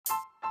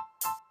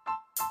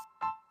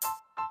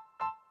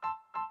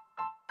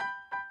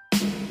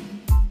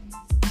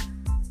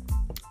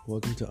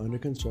Welcome to Under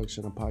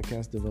Construction, a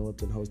podcast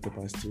developed and hosted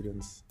by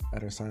students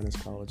at our Science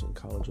College in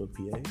Collegewood,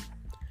 PA.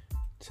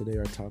 Today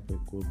our topic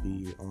will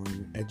be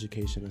on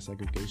education and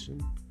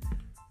segregation.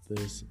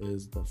 This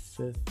is the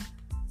fifth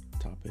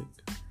topic.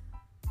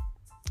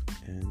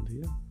 And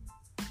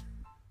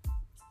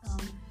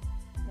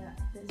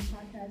this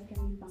podcast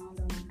can be found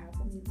on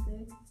Apple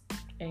Music,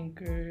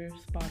 Anchor,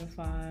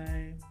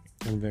 Spotify,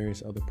 and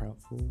various other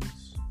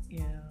platforms.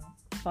 Yeah.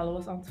 Follow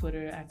us on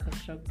Twitter at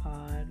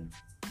ConstructPod.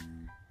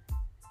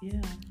 Yeah.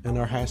 And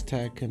our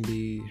hashtag can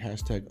be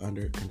hashtag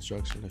under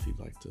construction if you'd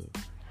like to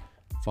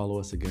follow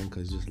us again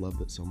because you just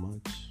loved it so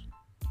much.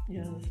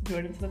 Yes.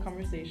 Join into the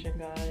conversation,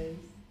 guys.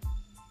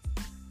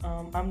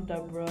 I'm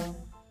Deborah.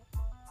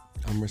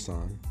 I'm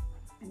Rasan.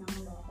 and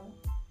I'm Laura.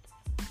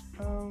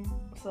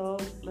 So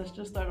let's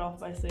just start off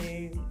by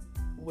saying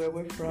where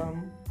we're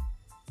from.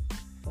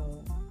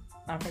 So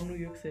I'm from New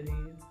York City,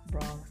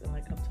 Bronx, and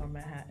like uptown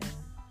Manhattan.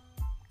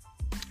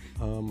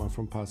 I'm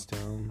from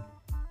Pottstown,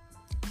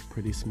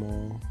 pretty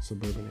small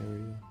suburban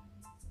area.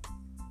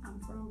 I'm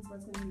from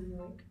Brooklyn, New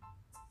York.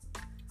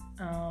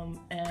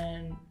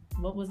 And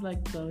what was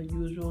like the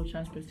usual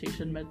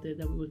transportation method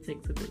that we would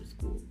take to go to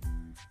school?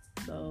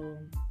 So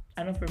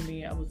I know for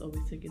me, I was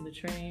always taking the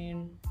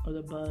train or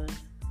the bus.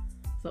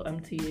 So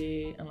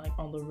MTA, and like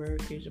on the rare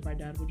occasion my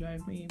dad would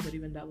drive me, but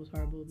even that was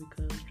horrible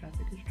because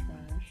traffic is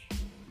trash.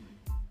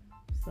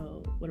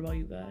 So what about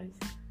you guys?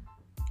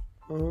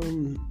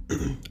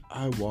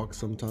 I walk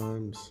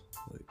sometimes,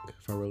 like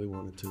if I really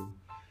wanted to,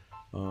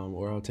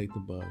 or I'll take the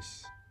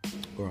bus,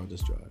 or I'll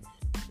just drive,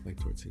 like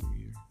towards senior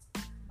year.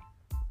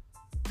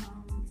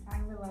 I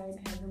relied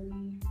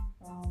heavily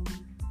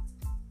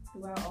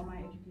throughout all my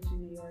education in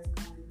New York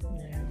on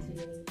the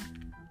MTA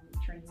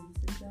train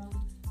system.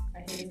 I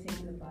hated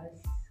taking the bus.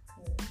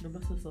 The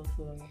bus is so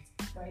slow.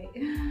 Right?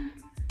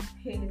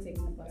 Hated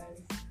taking the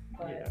bus.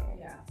 But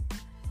yeah.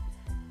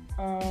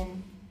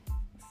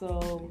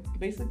 So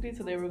basically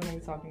today we're going to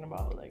be talking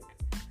about like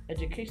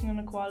education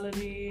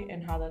inequality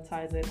and how that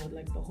ties in with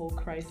like the whole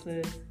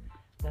crisis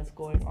that's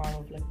going on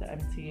with like the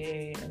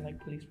MTA and like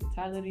police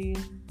brutality.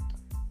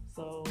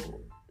 So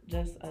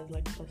just as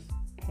like a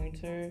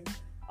pointer,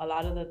 a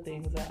lot of the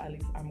things that at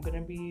least I'm going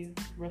to be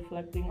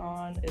reflecting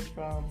on is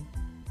from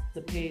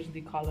the page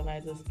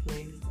Decolonizers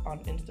Place on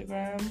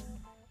Instagram.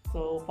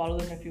 So follow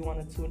them if you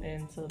want to tune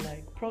in to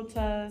like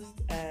protest,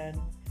 and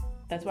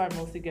that's where I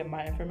mostly get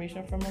my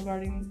information from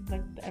regarding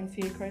like the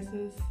MTA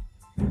crisis.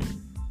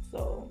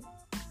 So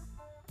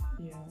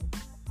yeah.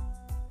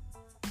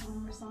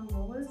 Rasan,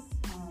 what was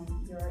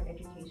your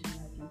education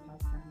like in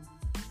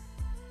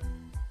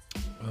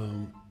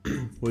Pottstown?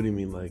 What do you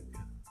mean, like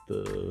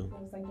the? It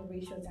was like the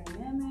racial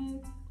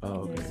dynamic.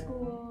 Oh, in okay.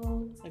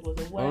 School. Like was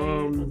it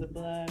white? Was it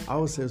black? I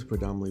would say it's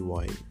predominantly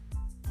white.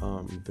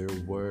 There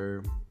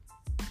were,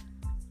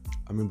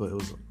 but it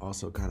was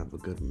also kind of a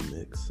good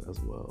mix as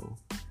well.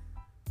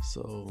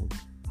 So,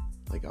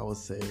 like I would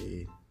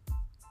say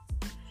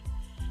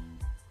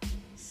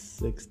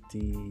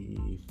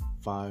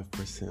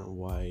 65%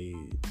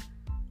 white,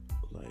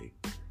 like,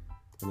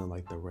 and then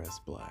like the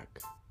rest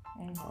black.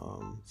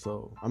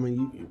 So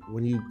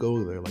when you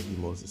go there, like you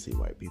mostly see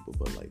white people,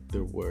 but like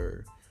there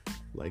were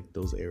like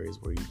those areas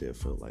where you did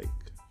feel like,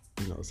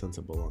 a sense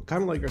of belonging,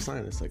 kind of like your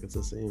sinus, like it's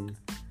the same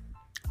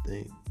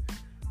thing.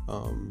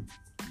 So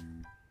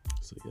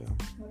yeah.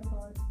 What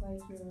about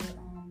like your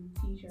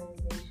teacher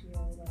ratio,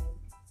 like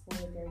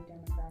for their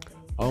demographic?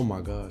 Oh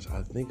my gosh,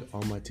 I think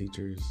all my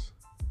teachers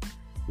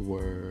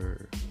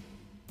were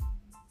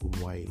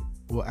white.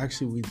 Well,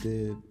 actually we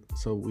did,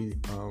 so we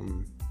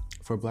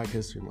for Black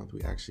History Month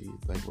we actually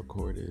like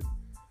recorded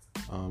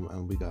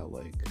and we got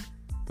like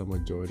the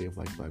majority of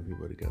like black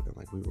people together.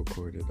 Like we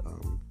recorded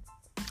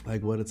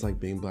like what it's like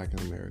being black in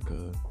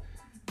America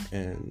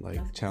and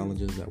like that's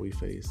challenges cool. That we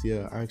face.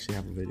 Yeah, I actually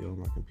have a video on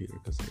my computer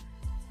because like,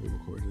 we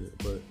recorded it.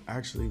 But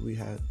actually we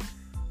had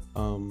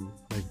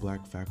like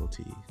black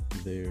faculty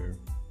there,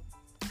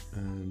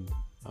 and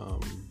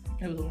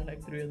it was only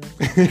like 3 of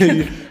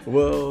them.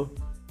 Well,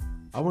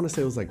 I want to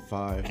say it was like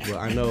 5, but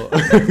I know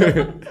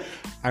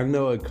I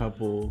know a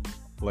couple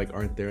like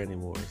aren't there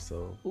anymore,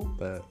 so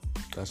that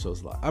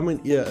shows a lot.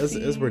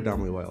 It's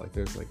predominantly white. Like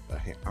there's like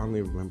I don't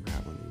even remember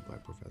how many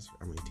black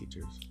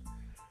teachers.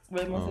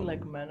 But mostly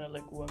like men or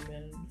like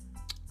women.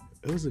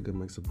 It was a good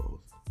mix of both.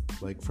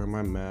 Like for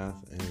my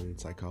math and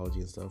psychology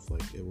and stuff,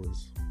 like it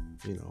was,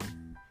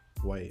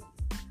 white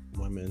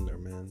women or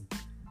men.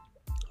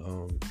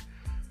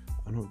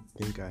 I don't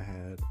think I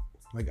had,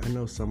 like I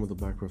know some of the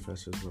black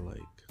professors were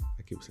like,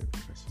 I keep saying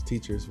professors,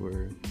 teachers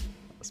were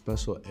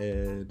special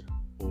ed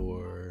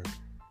or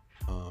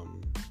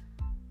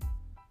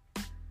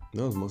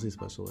no, it was mostly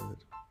special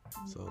ed.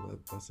 So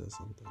that says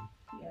something.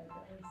 Yeah,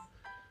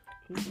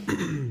 it does.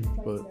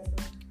 But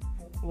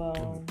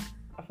well,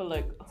 I feel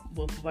like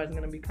both of ours are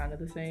gonna be kind of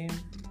the same,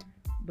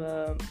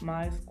 but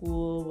my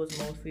school was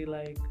mostly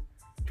like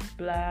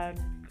black,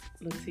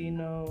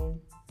 Latino,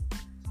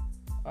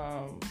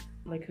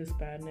 like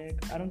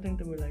Hispanic. I don't think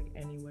there were like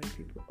any white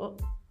people. Oh,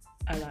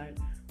 I lied.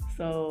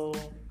 So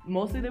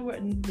mostly there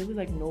was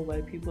like no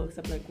white people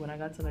except like when I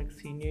got to like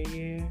senior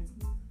year,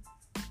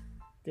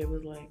 there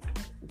was like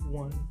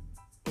one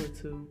or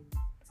two,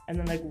 and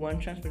then like one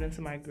transferred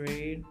into my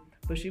grade,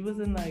 but she was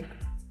in like,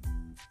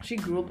 she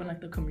grew up in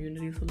like the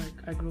community, so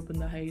like I grew up in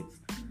the Heights,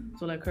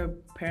 so like her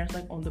parents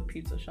like owned the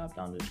pizza shop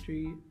down the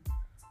street,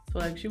 so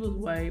like she was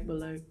white, but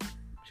like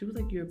she was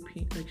like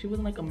European, like she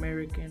wasn't like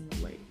American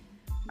white.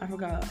 I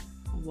forgot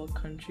what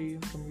country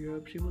from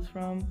Europe she was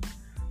from,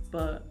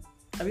 but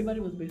everybody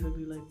was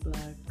basically like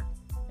black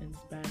and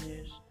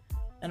Spanish,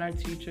 and our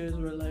teachers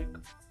were like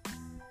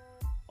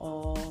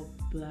all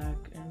black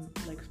and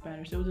like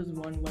Spanish. There was this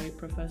one white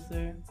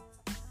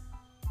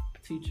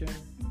teacher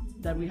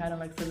that we had in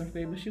like 7th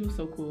grade, but she was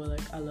so cool.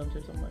 Like I loved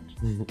her so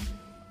much.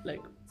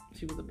 Like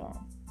she was a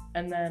bomb.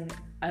 And then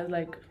as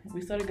like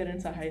we started getting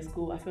into high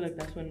school, I feel like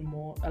that's when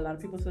a lot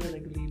of people started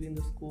like leaving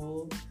the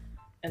school,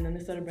 and then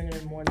they started bringing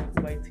in more like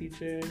white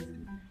teachers.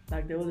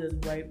 Like there was this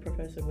white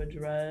professor with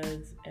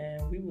dreads, and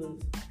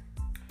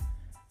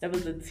that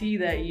was the tea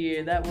that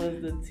year. That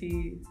was the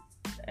tea.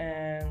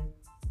 And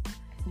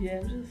yeah,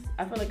 it was just,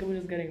 I felt like it was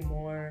just getting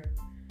more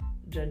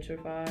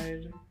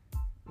gentrified.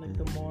 Like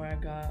the more I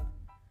got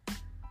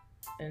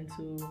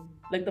into,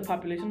 like the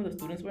population of the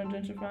students weren't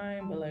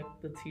gentrifying, but like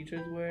the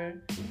teachers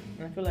were.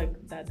 And I feel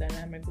like that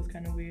dynamic was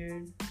kind of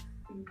weird.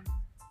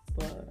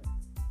 But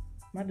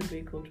my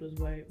debate coach was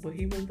white, but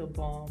he was the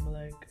bomb.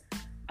 Like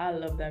I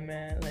love that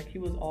man. Like he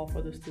was all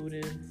for the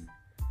students.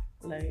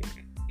 Like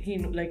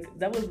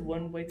that was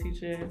one white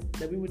teacher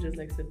that we would just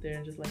like sit there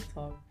and just like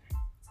talk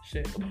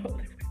shit about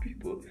like white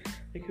people.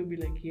 Like he'll be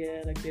like,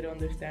 yeah, like they don't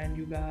understand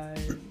you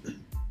guys.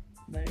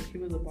 Like he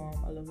was a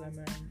bomb. I love that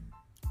man.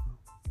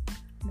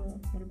 But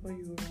what about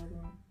you,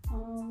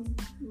 Robin?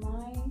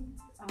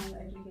 My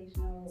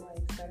educational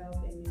like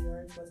setup in New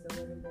York was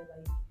a little bit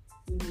like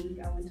unique.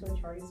 I went to a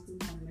charter school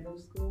from middle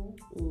school.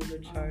 Ooh, the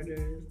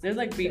charters. There's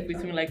like beef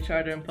between like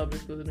charter and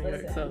public schools in New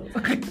York, so.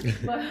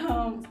 But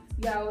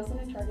yeah, I was in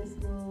a charter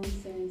school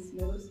since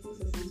middle school,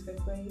 so since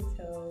 5th grade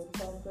till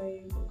 12th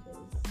grade, which was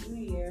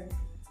senior year.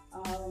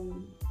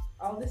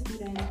 All the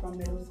students from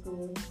middle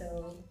school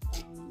till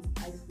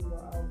high school were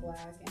all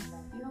black and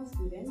Latino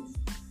students.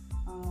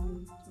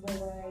 Were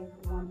like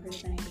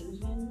 1%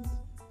 Asians,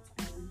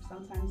 and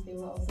sometimes they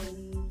will also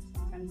leave.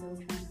 Sometimes they will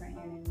transfer in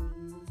and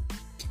leave.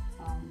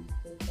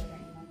 Things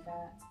like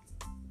that.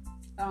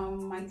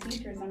 My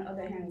teachers, on the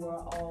other hand, were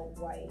all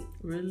white.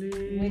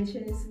 Really? Which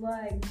is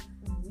like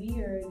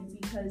weird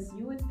because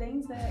you would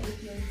think that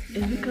if you're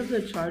teaching, it's because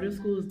the charter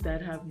schools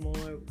that have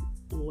more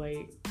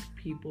white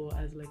people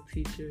as like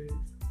teachers.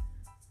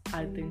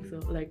 I think so.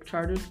 Like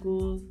charter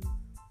schools,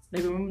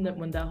 like remember that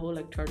when that whole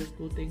like charter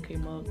school thing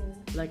came up,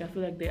 like I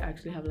feel like they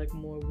actually have like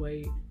more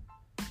white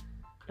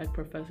like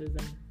professors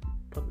than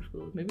public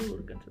schools. Maybe we'll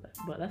look into that,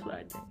 but that's what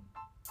I think.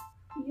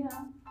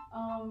 Yeah.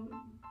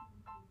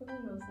 What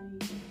was I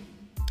saying?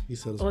 You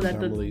said it's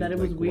that it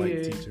was like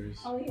weird. White teachers.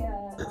 Oh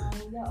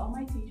yeah. All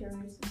my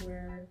teachers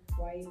were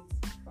white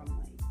from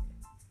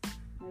like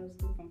middle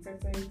school, from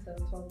 5th grade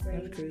to 12th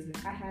grade. That's crazy.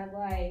 I had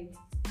like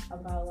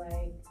about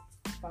like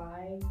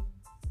 5,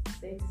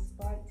 6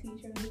 black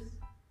teachers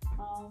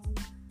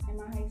in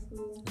my high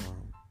school. Wow.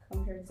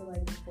 Compared to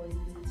like the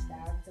 43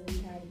 staff that we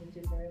had, which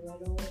is very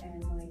little,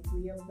 and like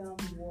 3 of them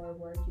were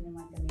working in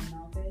like the main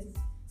office,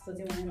 so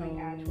they weren't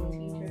like actual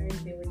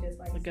teachers, they were just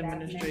like staff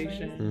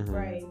administration. members.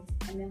 Right?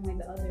 And then like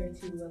the other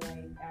 2 were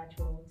like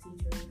actual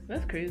teachers.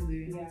 That's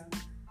crazy. Yeah.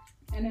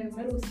 And then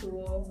middle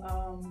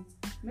school,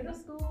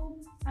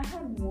 I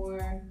had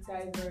more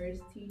diverse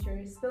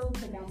teachers, still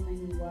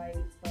predominantly white,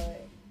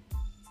 but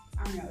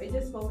I don't know, it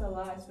just spoke a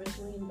lot,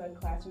 especially in the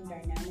classroom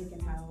dynamic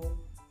and how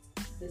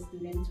the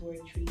students were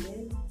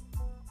treated.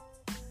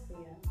 So,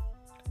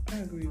 yeah. I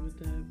agree with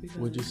that. Because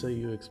Would you say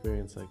you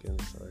experienced like any?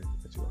 Sorry,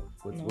 that you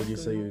off. Would you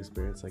say you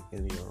experienced like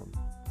any?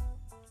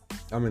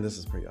 I mean, this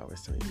is pretty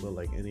obvious to me, but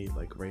like any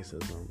like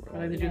racism or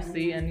like, did you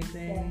see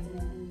anything?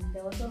 Definitely.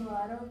 There was a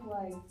lot of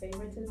like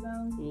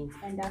favoritism. Oof.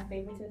 And that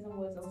favoritism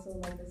was also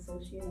like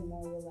associated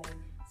more with like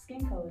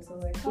skin color. So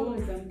like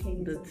colorism came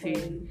into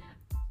play.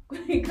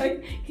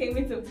 Came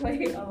into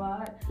play a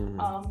lot.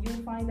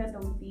 You'll find that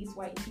these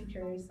white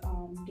teachers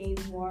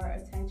gave more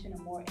attention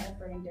and more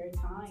effort in their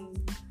time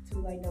to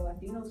like the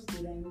Latino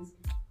students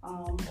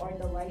or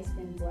the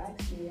light-skinned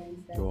black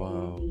students that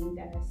they deemed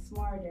as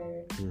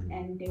smarter,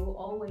 and they will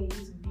always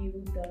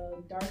view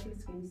the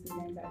darker-skinned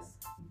students as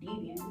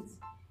deviants.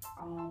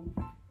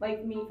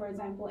 Like me, for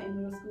example, in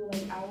middle school,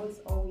 like I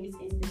was always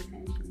in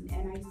detention,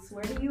 and I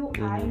swear to you,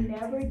 I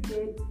never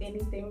did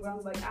anything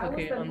wrong. Like I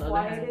was the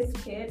quietest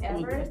kid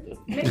ever.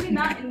 Maybe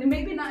not in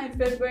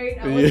 5th grade.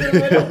 I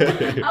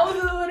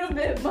was a little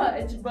bit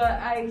much, but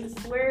I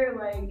swear,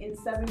 like in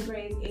 7th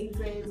grade, 8th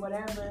grade,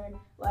 whatever,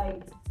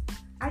 like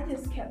I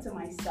just kept to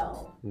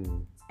myself,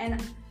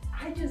 and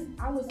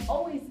I was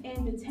always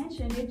in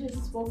detention. It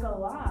just spoke a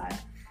lot.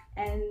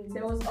 And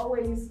there was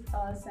always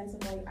a sense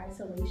of like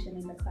isolation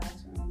in the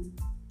classroom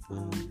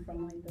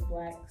from like the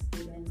black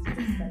students,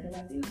 like the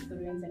Latino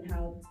students, and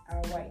how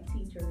our white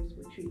teachers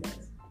would treat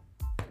us.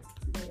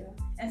 Yeah.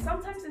 And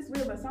sometimes it's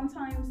weird, but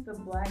sometimes the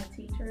black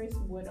teachers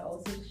would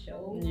also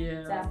show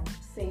that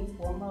same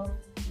form of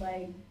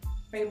like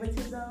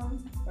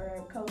favoritism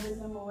or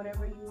colorism or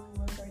whatever you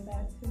refer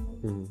that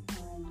to.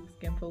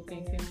 Skin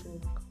poking.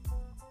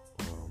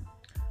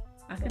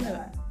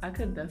 I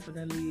could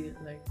definitely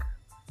like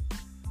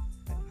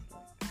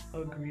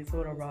agree to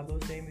what Rob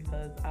was saying,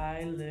 because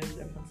I lived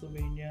in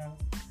Pennsylvania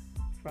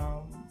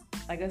from,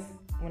 I guess,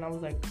 when I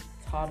was like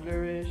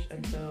toddlerish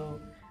until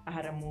I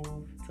had to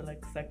move to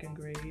like second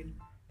grade.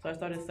 So I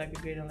started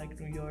second grade in like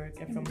New York,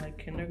 and from like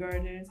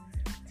kindergarten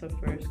to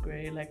first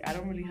grade, like I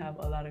don't really have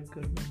a lot of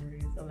good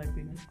memories of like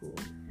being in school.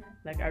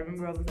 Like I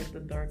remember I was like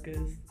the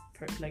darkest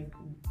like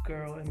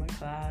girl in my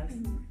class,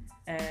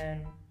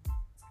 and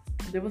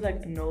there was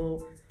like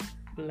no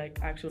like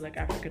actual like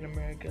African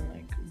American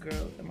like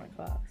girls in my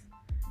class,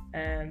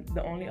 and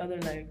the only other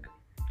like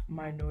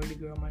minority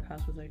girl in my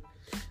class was like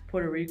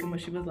Puerto Rican, but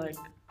she was like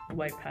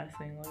white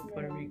passing, like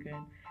Puerto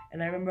Rican.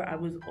 And I remember I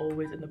was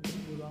always in the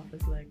principal's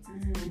office. Like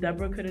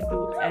Deborah couldn't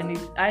do any.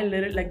 I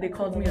literally like they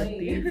called me a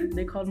thief.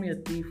 They called me a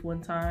thief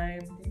one time.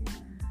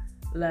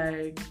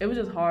 Like it was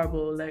just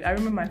horrible. Like I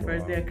remember my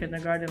first day of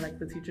kindergarten. Like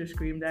the teacher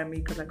screamed at me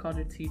because I called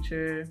her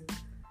teacher,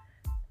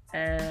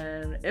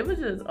 and it was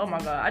just, oh my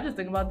god. I just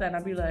think about that and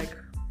I'd be like.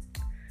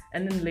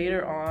 And then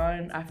later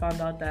on, I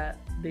found out that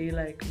they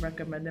like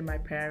recommended my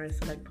parents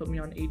to like put me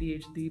on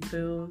ADHD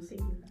pills.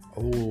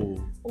 Oh,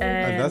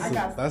 and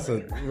that's a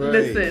right.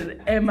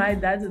 Listen, and my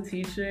dad's a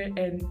teacher,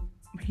 and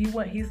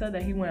he said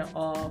that he went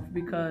off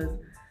because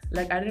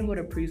like I didn't go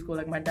to preschool.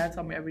 Like my dad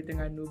taught me everything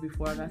I knew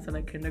before I got to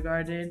like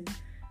kindergarten,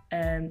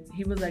 and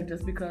he was like,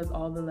 just because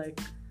all the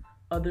like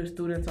other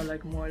students are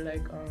like more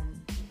like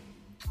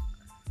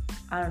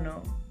I don't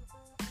know,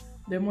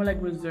 they're more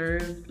like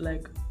reserved,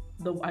 like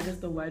I guess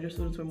the whiter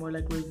students were more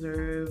like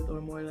reserved or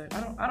more like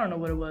I don't know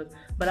what it was,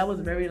 but I was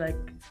very like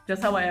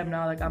just how I am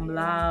now. Like I'm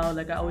loud,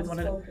 like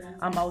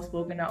I'm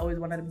outspoken. I always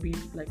wanted to be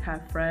like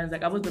have friends.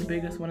 Like I was the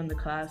biggest one in the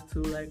class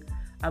too. Like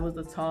I was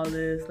the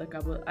tallest. Like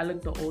I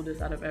looked the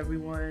oldest out of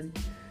everyone,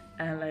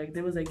 and like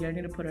they was like, yeah, I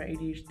need to put her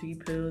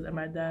ADHD pills, and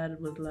my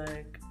dad was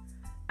like,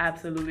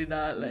 absolutely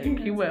not. Like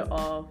he went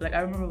off. Like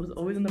I remember I was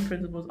always in the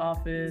principal's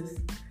office,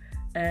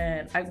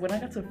 and when I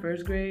got to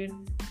first grade,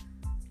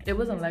 it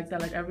wasn't like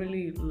that. Like I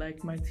really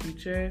liked my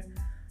teacher,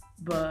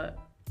 but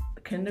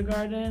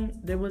kindergarten,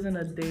 there wasn't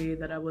a day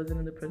that I wasn't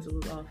in the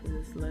principal's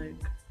office. Like,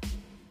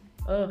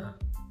 ugh.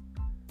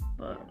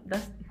 But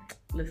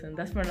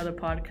that's for another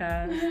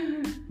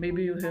podcast.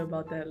 Maybe you'll hear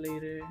about that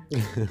later.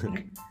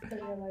 But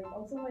yeah, like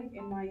also like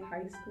in my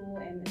high school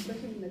and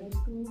especially middle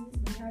school,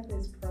 we had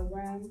this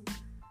program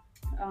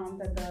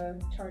that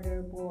the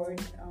charter board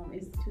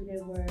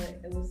instituted where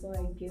it was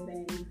like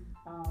giving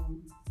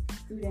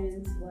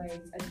students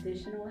like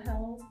additional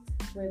help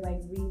with like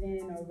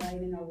reading or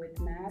writing or with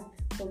math.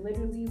 So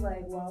literally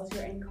like whilst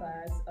you're in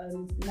class,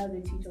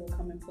 another teacher will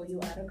come and pull you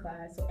out of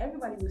class. So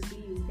everybody will see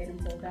you getting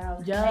pulled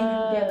out. Yes. And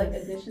you get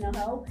like additional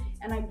help.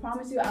 And I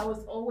promise you I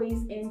was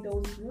always in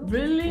those groups.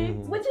 Really?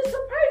 Which is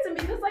surprising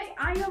because like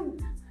I am,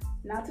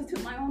 not to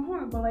toot my own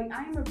horn, but like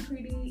I am a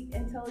pretty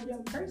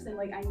intelligent person.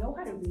 Like I know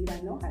how to read, I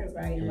know how to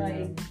write.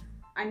 Like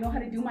I know how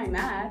to do my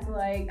math.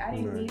 Like I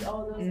didn't need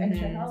all those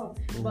extra help,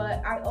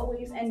 but I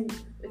always, and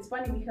it's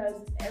funny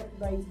because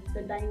like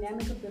the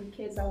dynamic of the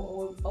kids I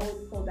always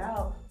pulled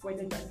out were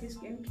the darkest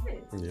skinned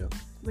kids,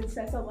 which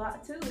says a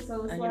lot too.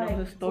 So it's and like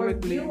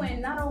historically, we're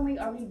viewing, not only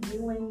are we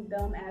viewing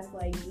them as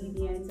like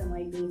deviants and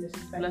like being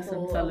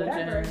disrespectful or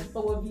whatever,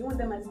 but we're viewing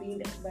them as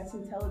being less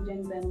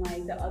intelligent than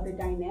like the other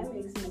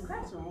dynamics in the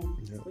classroom,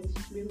 which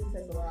really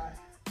says a lot.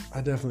 I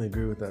definitely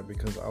agree with that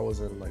because I was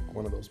in like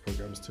one of those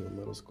programs too in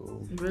middle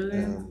school. Really?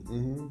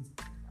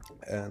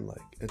 And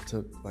like it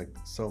took like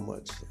so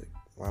much. Like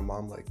my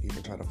mom like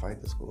even tried to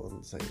fight the school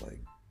and say like,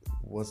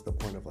 what's the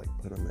point of like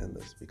putting them in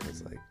this?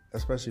 Because like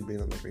especially being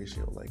in the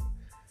ratio like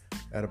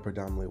at a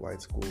predominantly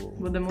white school.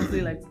 Were there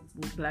mostly like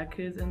black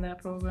kids in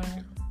that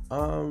program?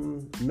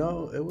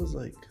 No, it was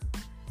like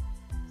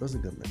a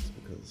good mix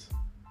because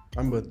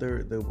but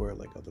there were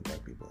like other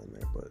black people in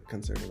there, but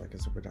considering like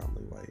it's a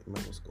predominantly white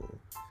middle school.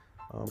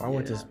 I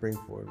went to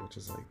Springford, which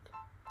is like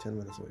 10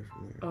 minutes away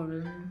from here. Oh,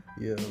 really?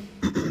 Yeah.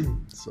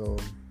 So,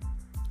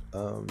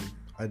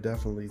 I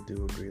definitely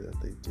do agree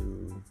that they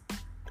do.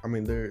 I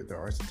mean, there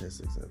are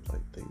statistics that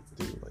like they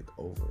do like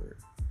over,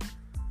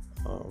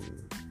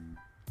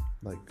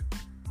 like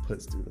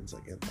put students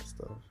like in that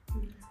stuff.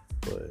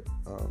 But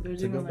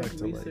there's even like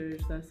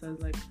research that says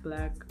like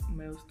black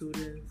male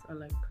students are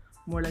like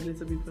more likely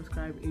to be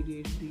prescribed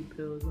ADHD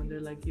pills when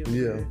they're like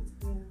younger.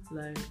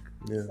 Like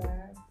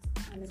sad.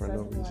 And it says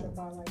a lot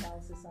about like our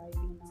society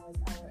and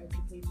like our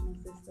educational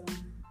system.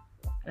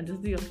 And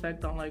just the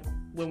effect on like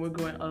when we're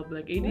growing up,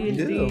 like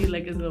ADHD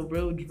like is a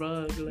real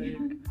drug. Like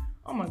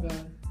oh my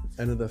god.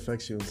 And it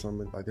affects you in some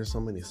like there's so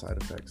many side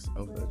effects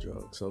of that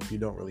drug. So if you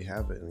don't really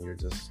have it and you're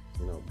just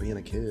being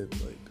a kid,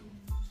 like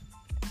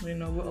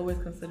we're always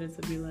considered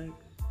to be like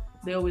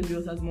they always view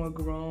us as more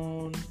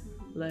grown.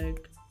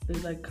 Like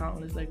there's like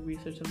countless like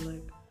research of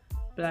like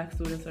black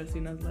students are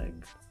seen as like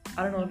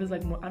I don't know if it's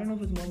like more, I don't know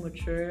if it's more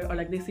mature or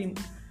like they seem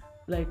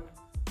like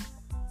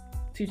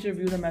teacher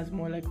view them as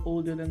more like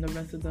older than the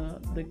rest of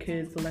the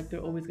kids, so like they're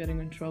always getting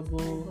in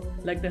trouble,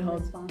 like they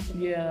held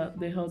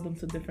them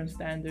to different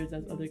standards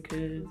as other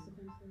kids,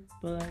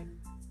 but like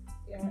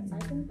I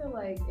think that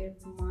like if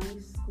my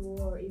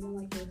school or even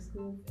like your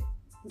school,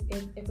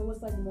 if it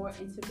was like more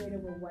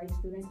integrated with white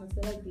students, I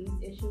feel like these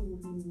issues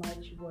would be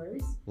much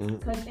worse.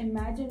 Because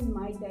imagine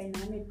my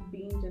dynamic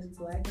being just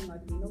black and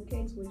Latino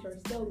kids, which are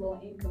still low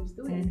income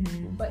students.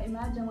 But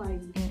imagine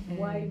like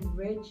white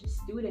rich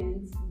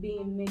students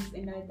being mixed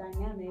in that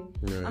dynamic.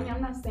 I mean,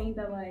 I'm not saying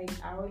that like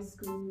our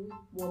school,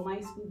 well,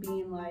 my school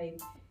being like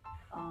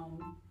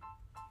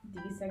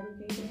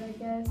desegregated, I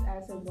guess,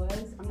 as it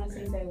was. I'm not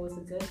saying that it was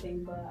a good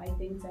thing, but I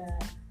think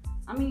that,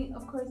 I mean,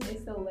 of course, it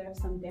still left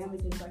some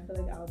damages. I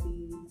feel like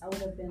I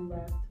would have been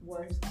left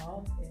worse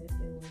off if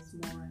it was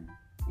more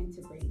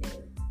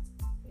integrated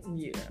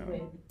with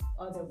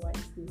other white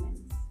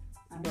students.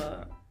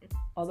 But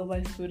other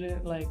white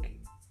students, like,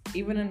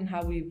 even in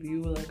how we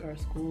view like our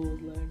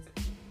schools, like,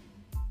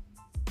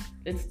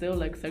 it's still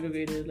like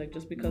segregated. Like,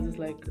 just because it's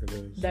like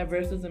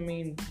diverse doesn't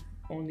mean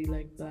only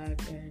like black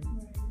and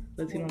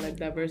Latino. Like,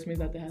 diverse means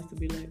that there has to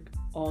be like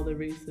all the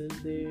races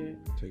there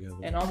together,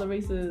 and all the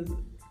races.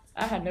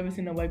 I had never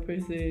seen a white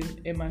person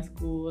in my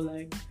school,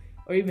 like,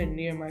 or even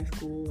near my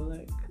school.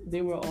 Like,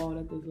 they were all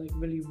at this like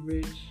really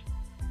rich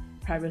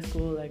private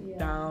school, like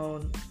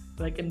down,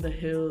 like in the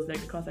hills. Like,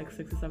 it cost like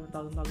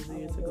 $6,000-$7,000 a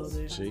year to go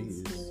there.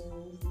 Jeez.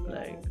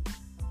 Like,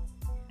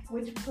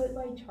 which put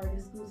like charter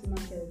schools in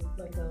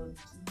like a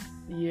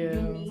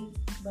unique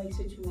like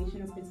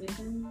situation or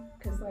position,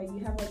 because like you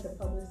have like the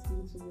public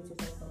schools, which is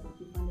like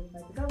publicly funded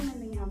by the government,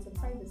 and you have the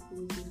private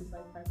schools, which is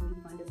like privately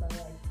funded by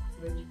like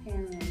rich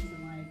parents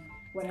and like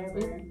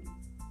whatever.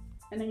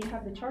 And then you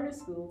have the charter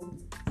school.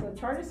 So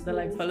charter schools, they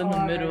like fell in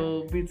the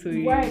middle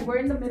between. Right, we're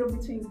in the middle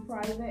between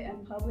private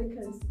and public,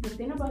 because the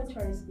thing about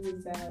charter school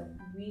is that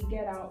we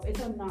get out,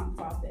 it's a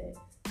non-profit.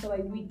 So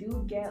like we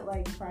do get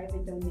like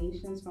private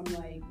donations from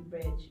like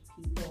rich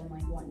people and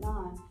like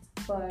whatnot.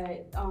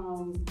 But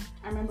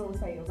I remember it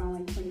was like around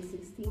like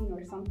 2016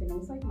 or something. It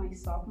was like my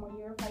sophomore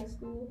year of high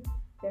school.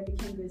 There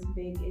became this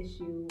big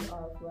issue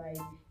of like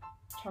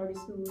charter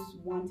schools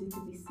wanted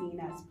to be seen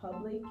as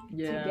public to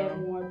get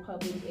more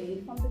public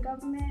aid from the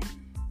government.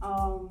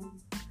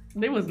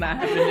 They was not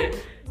having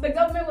it. The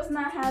government was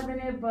not having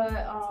it, but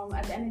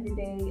at the end of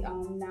the day,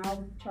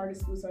 now charter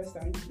schools are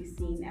starting to be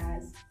seen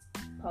as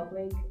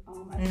public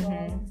as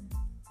well.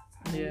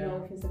 I don't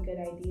know if it's a good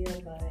idea,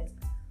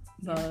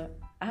 but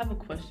I have a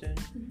question.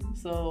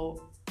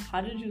 So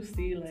how did you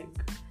see, like,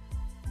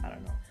 I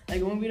don't know,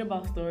 like when we read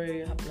about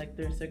story like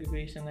during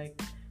segregation, like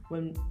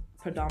when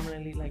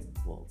predominantly like,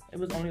 well, it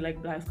was only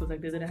like black schools,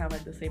 like they didn't have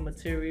like the same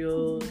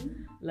materials,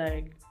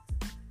 like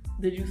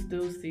did you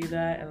still see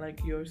that in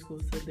like your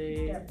schools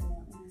today?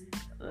 Definitely.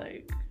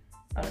 Like,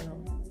 I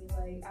don't know.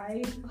 Like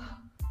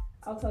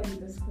I'll tell you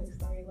this quick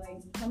story.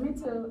 Like, coming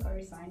to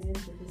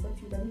Ursinus, which is a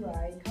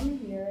PWI, coming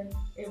here,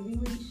 it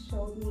really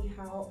showed me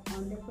how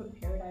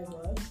underprepared I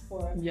was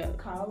for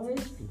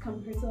college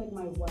compared to like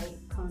my white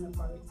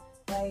counterparts.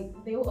 Like,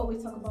 they will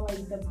always talk about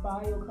like the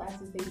bio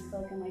classes they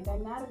took and like the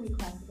anatomy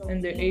classes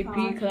and the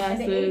AP classes.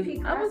 And the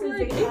AP classes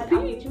like, they had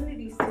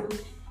opportunities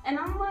to. And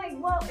I'm like,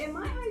 well, in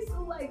my high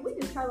school, like we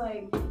just had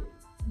like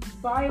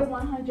bio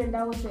 100,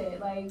 that was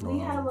it. Like we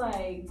had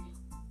like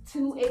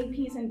 2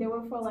 APs and they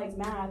were for like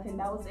math, and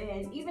that was it.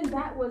 And even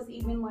that was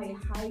even like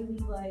highly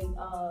like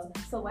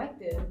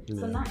selective.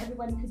 So not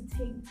everybody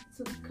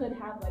could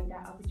have like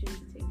that opportunity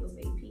to take those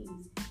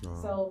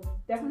APs. So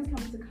definitely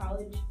coming to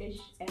college-ish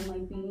and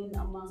like being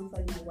amongst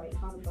like my white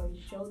counterparts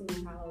showed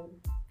me how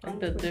like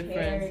the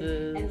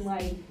differences and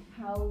like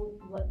how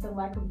the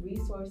lack of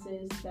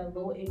resources that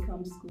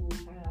low-income schools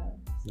have.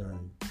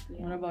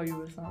 What about you,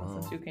 Rasan,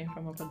 since you came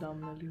from a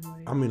predominantly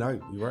white? I mean,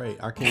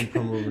 I came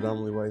from a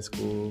predominantly white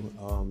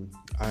school.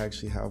 I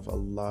actually have a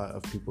lot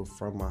of people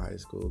from my high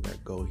school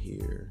that go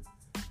here.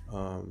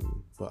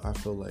 But I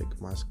feel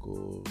like my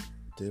school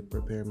did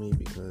prepare me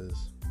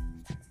because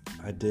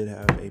I did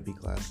have AP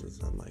classes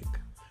and like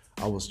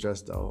I was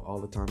stressed out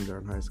all the time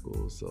during high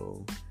school.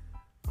 So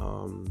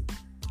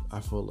I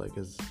feel like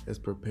it's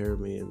prepared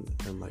me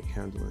and like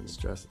handling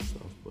stress and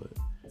stuff. But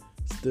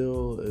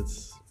still,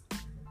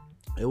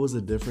 it was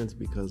a difference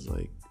because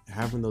like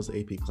having those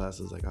AP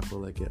classes, like I feel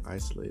like it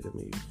isolated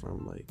me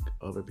from like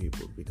other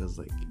people, because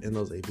like in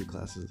those AP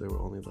classes there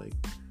were only like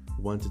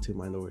 1 to 2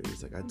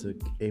 minorities. Like I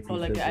took AP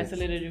like physics. It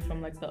isolated you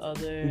from like the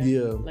other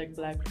like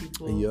black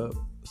people. Yep.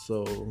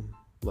 So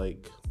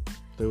like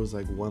there was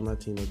like 1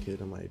 Latino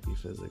kid in my AP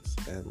physics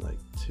and like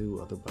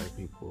 2 other black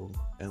people,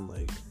 and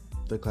like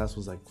the class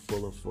was like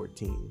full of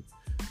 14.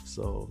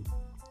 So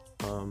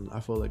I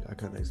feel like I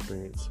kind of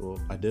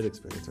I did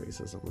experience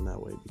racism in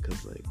that way,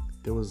 because like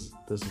there was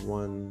this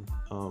one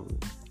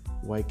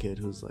white kid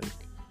who's like,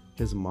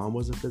 his mom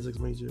was a physics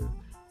major,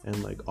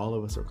 and like all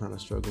of us are kind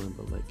of struggling,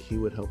 but like he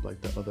would help like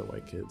the other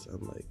white kids,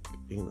 and like,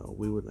 you know,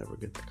 we would never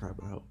get that kind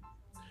of help.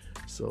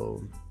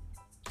 So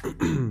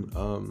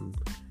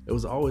it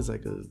was always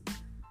like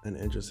an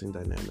interesting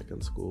dynamic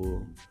in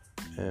school,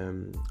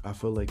 and I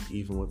feel like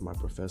even with my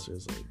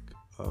professors, like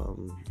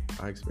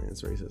I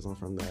experienced racism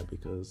from that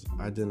because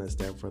I didn't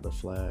stand for the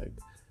flag.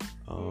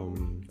 Oh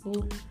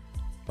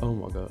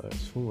my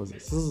gosh, when was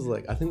this? This was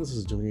like, I think this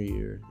was junior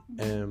year,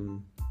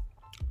 and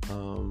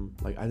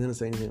like I didn't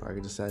say anything. I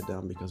just sat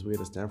down because we had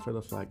to stand for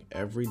the flag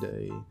every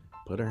day,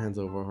 put our hands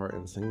over our heart,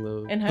 and sing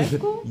the. In high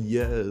school?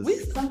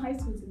 Yes. Some high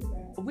schools do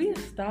that. We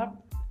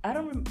stopped. I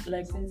don't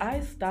like.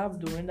 I stopped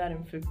doing that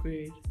in 5th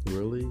grade.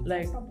 Really?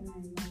 Like.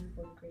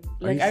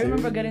 Are you I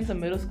remember serious? getting to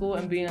middle school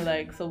and being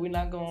like, so we're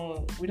not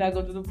going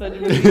to do the Pledge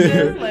of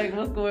Allegiance? Like,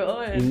 what's going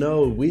on?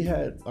 No, we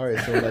had, all right,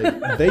 so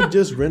like, they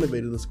just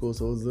renovated the school,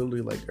 so it was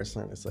literally like our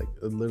sign. It's like,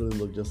 it literally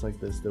looked just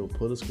like this. They would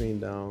put a screen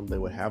down, they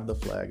would have the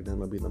flag, then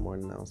there'll be the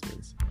morning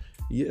announcements.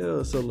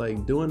 Yeah, so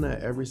like, doing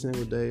that every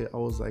single day, I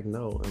was like,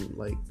 no. And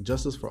like,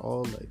 justice for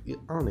all, like,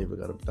 I don't even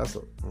gotta, that's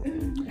a,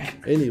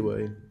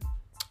 anyway,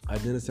 I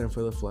didn't stand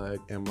for the flag,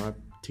 and my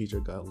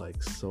teacher got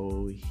like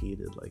so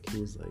heated. Like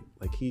he was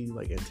like he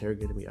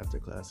interrogated me after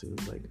class. He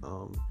was like,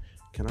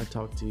 can I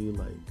talk to you?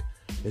 Like,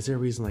 is there a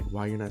reason like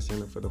why you're not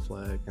standing for the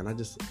flag? And I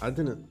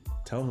didn't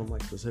tell him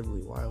like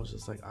specifically why. I was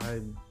just like,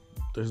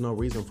 there's no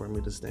reason for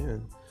me to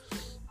stand.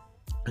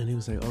 And he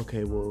was like,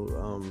 okay,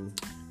 well,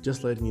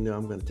 just letting you know,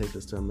 I'm gonna take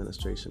this to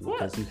administration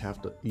because you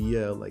have to.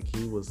 Yeah, like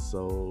he was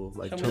so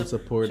like Trump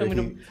supporter.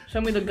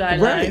 Show me the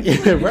guidelines.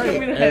 Right, right. Show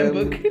me the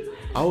handbook.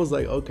 I was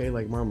like, okay,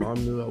 like my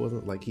mom knew I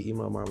wasn't like he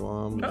emailed my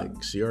mom,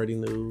 like she already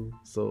knew.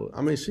 So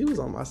I mean, she was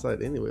on my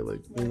side anyway,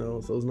 like you know,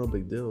 so it was no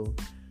big deal.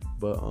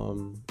 But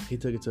he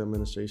took it to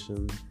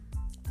administration,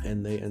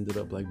 and they ended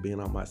up like being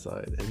on my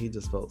side, and he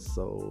just felt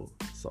so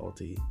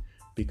salty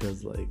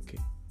because like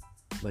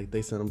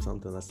they sent him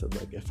something that said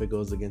like if it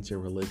goes against your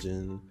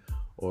religion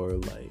or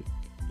like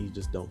you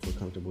just don't feel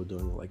comfortable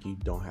doing it, like you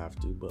don't have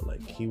to. But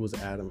like he was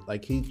adamant,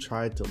 like he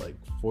tried to like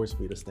force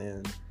me to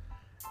stand,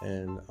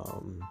 and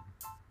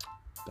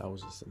that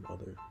was just some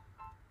other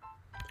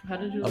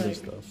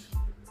stuff.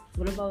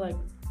 What about like,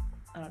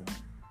 I don't know,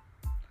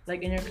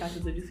 like in your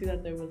classes, did you see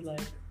that there was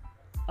like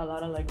a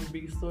lot of like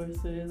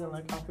resources and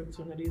like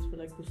opportunities for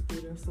like the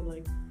students to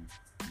like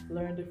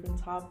learn different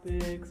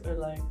topics, or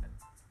like,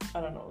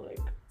 I don't know, like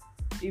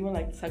even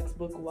like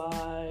textbook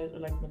wise or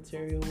like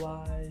material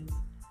wise?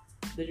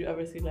 Did you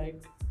ever see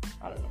like,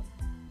 I don't know?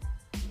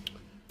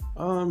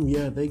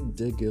 Yeah, they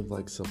did give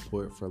like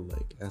support for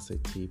like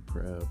SAT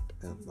prep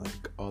and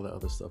like all that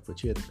other stuff,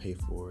 but you had to pay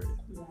for it.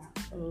 Yeah.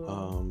 I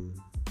don't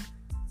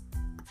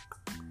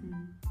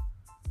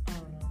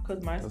know,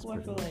 cause my school, I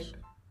feel like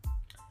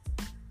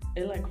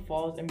it like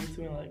falls in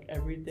between like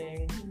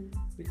everything,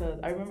 because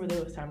I remember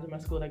there was times in my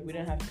school like we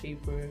didn't have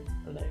paper,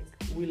 like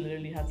we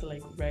literally had to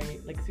like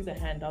write, like see the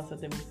handouts that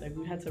they was like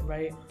we had to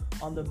write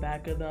on the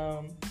back of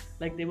them.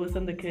 Like they would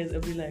send the kids,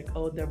 it'd be like,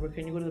 oh Deborah,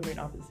 can you go to the main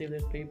office and see if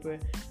there's paper?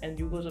 And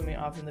you go to the main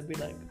office and they'd be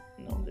like,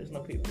 no, there's no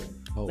paper.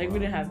 We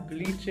didn't have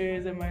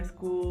bleachers in my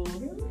school.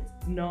 Really?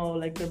 No,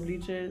 like the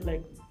bleachers,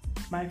 like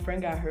my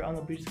friend got hurt on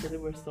the bleachers because they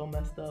were so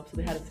messed up, so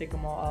they had to take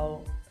them all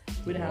out.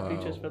 We didn't have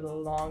bleachers for the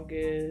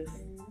longest.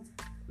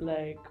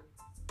 Like,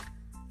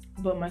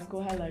 but my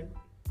school had like.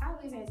 I'll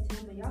leave at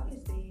 10, but y'all can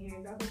stay here.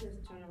 Y'all can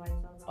just turn the lights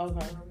off.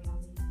 Okay.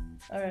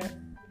 Alright.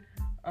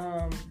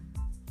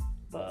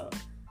 But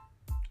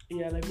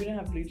yeah, like we didn't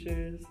have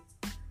bleachers,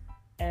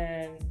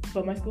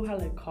 but my school had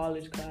like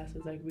college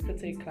classes. Like we could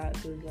take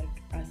classes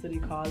like at City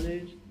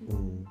College,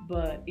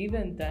 but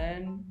even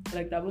then,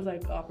 like that was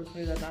like an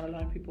opportunity that not a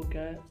lot of people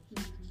get.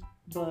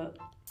 But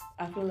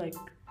I feel like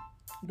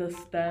the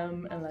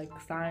STEM and like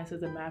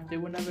sciences and math, they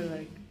were never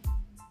like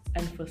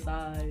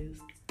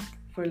emphasized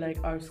for like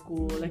our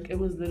school. Like it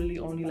was literally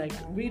only like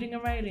reading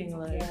and writing,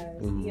 like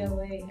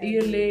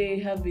ELA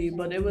heavy,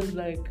 but it was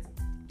like,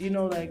 you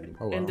know, like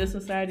in this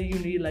society you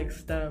need like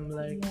STEM,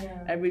 like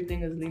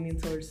everything is leaning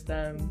towards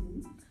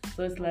STEM.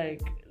 So it's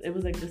like it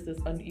was like just this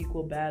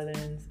unequal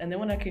balance. And then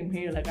when I came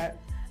here, like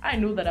I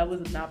knew that I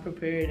was not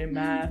prepared in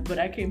math, but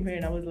I came here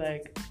and I was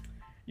like,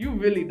 you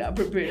really not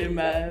prepared in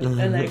math.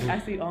 And like I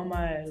see all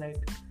my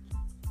like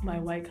my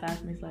white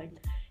classmates like,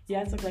 yeah,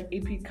 I took like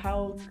AP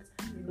Calc.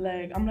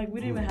 Like I'm like,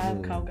 we didn't even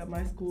have Calc at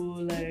my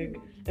school. Like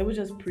it was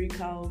just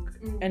pre-Calc.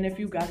 And if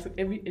you got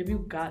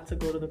to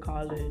go to the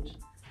college,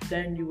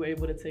 then you were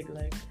able to take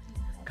like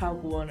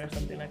Calc 1 or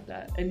something like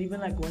that. And even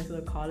like going to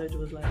the college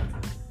was like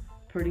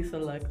pretty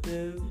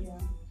selective,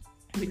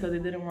 because they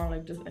didn't want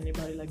like just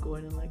anybody like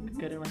going and like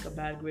getting like a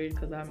bad grade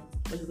because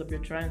messes up your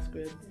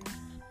transcript.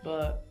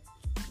 But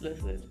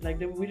listen, like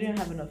we didn't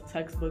have enough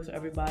textbooks for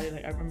everybody.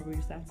 Like I remember we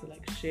used to have to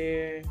like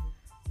share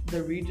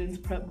the Regents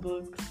prep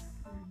books.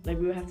 Like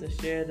we would have to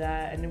share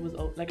that, and it was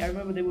like I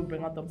remember they would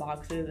bring out the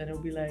boxes and it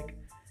would be like,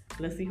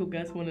 let's see who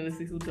gets one and let's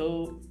see who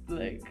don't.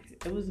 Like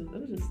it was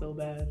just so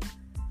bad.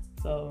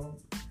 So,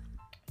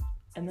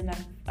 and then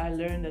I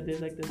learned that there's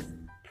like this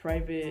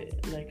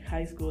private like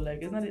high school, like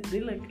it's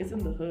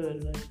in the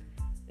hood, like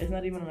it's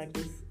not even like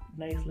this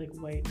nice like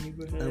white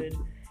neighborhood,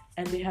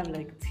 and they have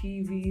like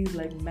TVs,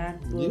 like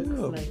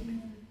MacBooks,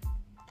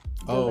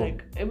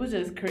 like it was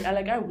just crazy.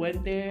 Like I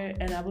went there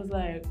and I was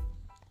like,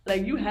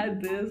 like you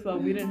had this,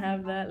 but we didn't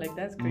have that. Like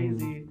that's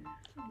crazy.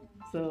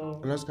 So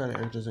and that's kind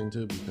of interesting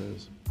too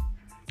because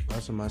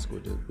that's what my school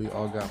did. We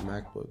all got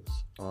MacBooks.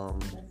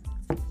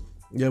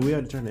 Yeah, we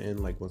had to turn it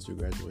in like once we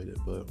graduated,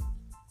 but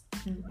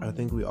I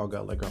think we all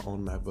got like our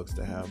own MacBooks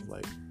to have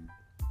like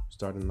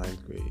starting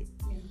 9th grade.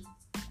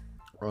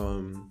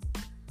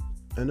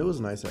 And it was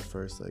nice at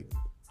first. Like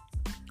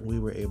we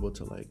were able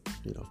to like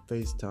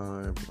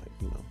FaceTime, like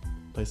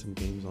play some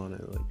games on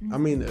it. Like I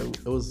mean,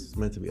 it was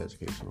meant to be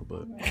educational,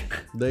 but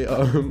they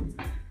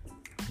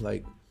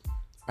like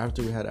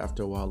after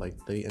a while, like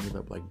they ended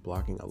up like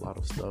blocking a lot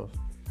of stuff.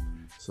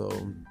 So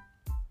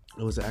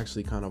it was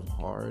actually kind of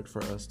hard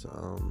for us to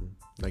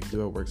like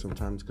do our work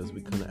sometimes because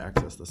we couldn't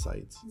access the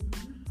sites.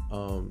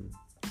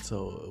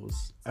 So it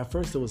was at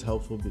first it was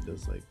helpful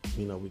because like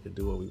we could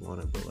do what we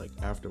wanted, but like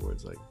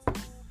afterwards like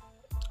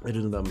it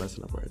ended up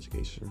messing up our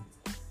education.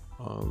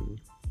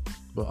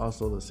 But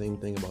also the same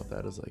thing about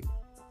that is like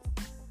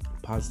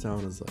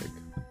Pottstown is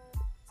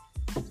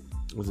like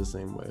was the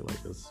same way. Like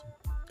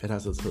it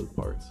has its hood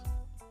parts,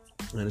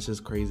 and it's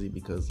just crazy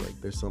because like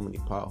there's so many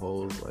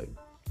potholes. Like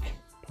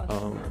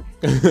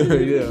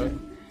yeah,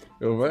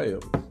 you're right.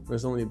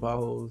 There's so many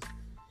potholes.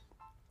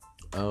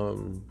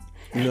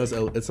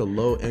 It's a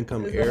low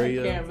income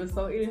area. Cameron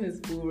so eating his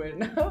food right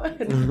now,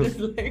 and it's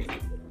like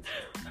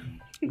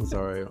I'm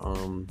sorry.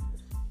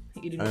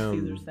 Eating a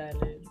Caesar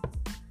salad.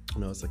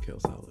 No, it's a kale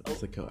salad.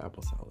 It's a kale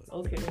apple salad.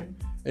 Okay.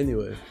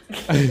 Anyway,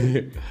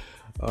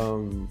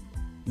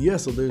 yeah.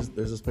 So there's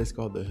this place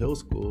called the Hill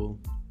School,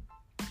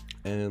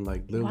 and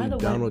like literally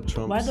Donald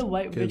Trump. Why the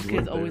white rich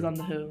kids always on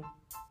the hill?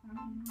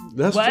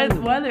 That's why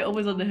true. are they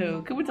always on the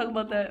hill? Can we talk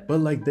about that? But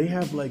like they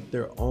have like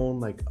their own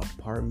like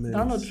apartments.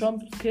 Donald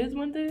Trump's kids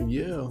went there?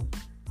 Yeah.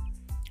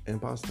 In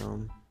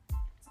Pottstown.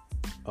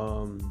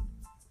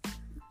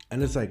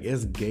 And it's like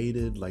it's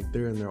gated, like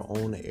they're in their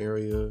own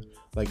area.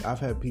 Like I've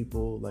had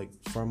people like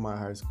from my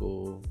high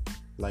school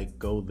like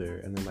go there,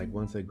 and then like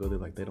once they go there,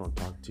 like they don't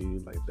talk to you,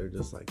 like they're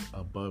just like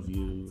above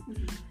you.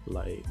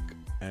 Like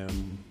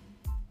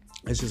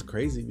it's just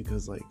crazy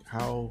because like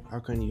how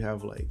can you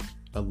have like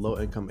a low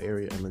income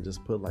area and then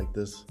just put like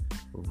this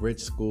rich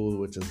school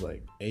which is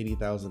like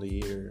 $80,000 a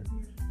year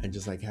and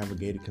just like have a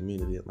gated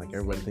community and like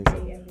everybody thinks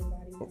like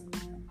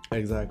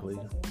exactly.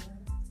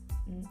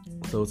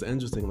 So it's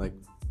interesting like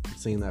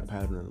seeing that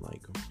pattern,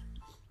 like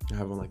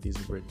having like these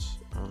rich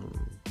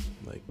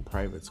like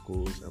private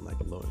schools and like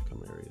low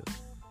income areas.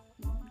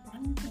 I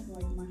don't think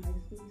like my high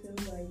school too,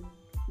 like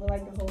with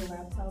like the whole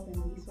laptop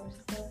and resource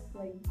stuff,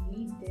 like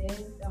we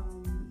did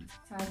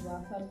have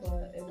laptops,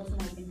 but it wasn't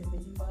like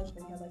individual for us,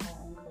 but we had like our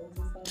own codes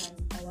and stuff,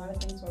 and a lot of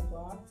things were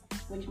blocked,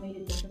 which made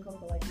it difficult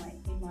for like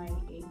my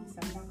AP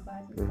seminar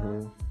class and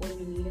stuff, where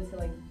we needed to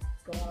like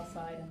go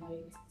outside and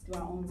like do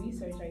our own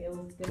research. Like it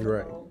was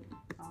difficult,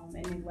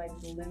 and it like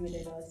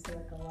limited us to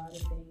like a lot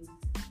of things.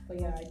 But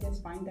yeah, I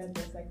just find that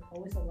there's like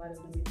always a lot of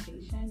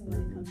limitation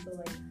when it comes to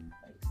like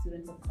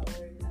students of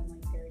color and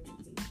like their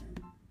education.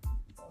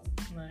 So,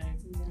 like,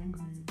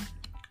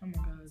 oh my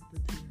god, the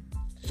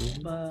tea.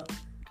 But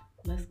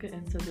let's get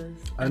into this.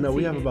 I know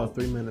we have about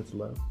 3 minutes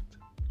left,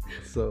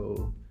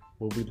 so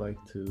what we'd like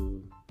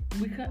to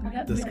we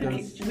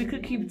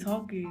could keep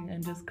talking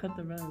and just cut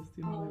the rest.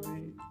 You know,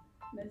 right?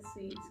 Let's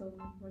see. So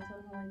we're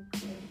talking about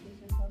like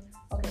education stuff.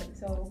 Okay,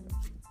 so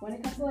when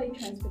it comes to like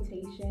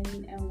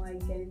transportation and like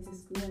getting to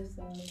school and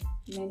stuff,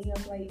 many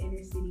of like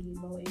inner city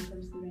low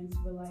income students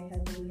rely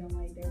heavily on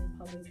like their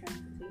public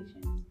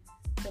transportation.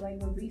 So like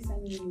we're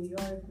recently in New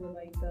York with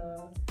like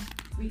the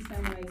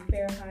recent like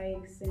fare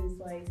hikes since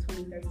like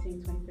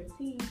 2013,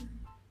 2015,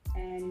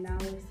 and now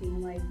we're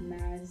seeing like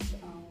mass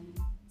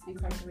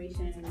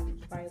incarceration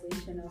and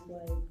violation of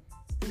like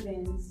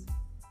students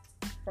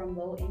from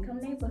low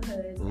income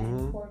neighborhoods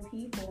and poor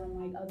people and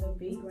like other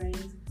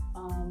vagrants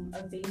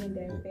evading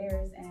their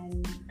fares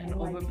and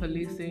over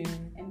policing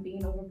and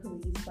being over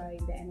policed by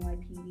the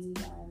NYPD.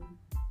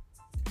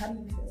 How do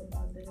you feel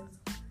about this?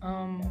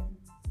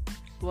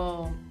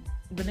 Well,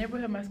 the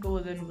neighborhood my school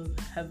was in was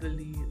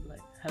heavily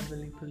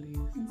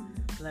policed.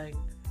 Like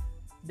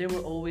they were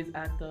always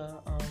at the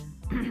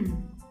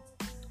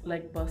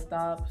like bus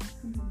stops,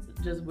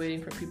 just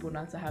waiting for people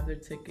not to have their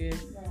ticket.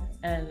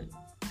 And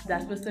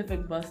that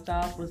specific bus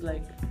stop was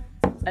like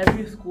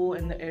every school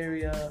in the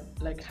area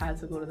like had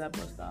to go to that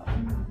bus stop.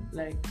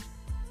 Like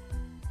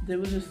there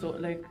was just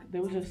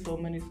so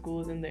many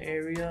schools in the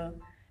area,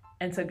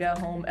 and to get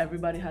home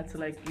everybody had to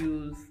like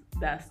use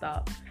that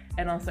stop.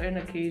 And on certain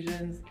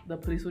occasions the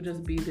police would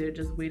just be there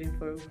just waiting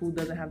for who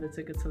doesn't have the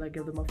ticket to like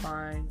give them a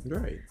fine.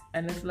 Right.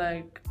 And it's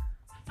like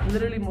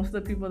literally most of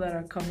the people that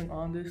are coming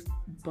on this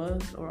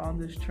bus or on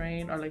this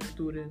train are like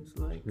students,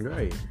 like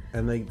right,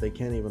 and they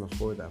can't even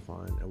afford that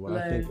fine. And what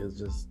like, I think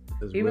is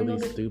really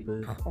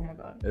stupid. Oh my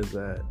god! Is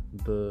that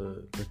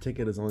the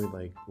ticket is only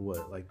like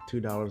what, like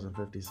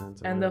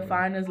 $2.50, and the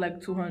fine is like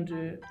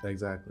 $200.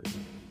 Exactly.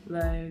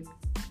 Like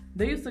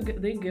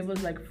they give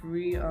us like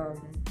free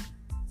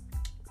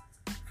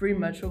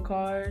Metro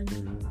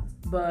cards,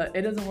 but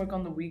it doesn't work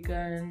on the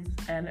weekends,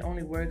 and it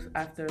only works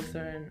after a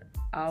certain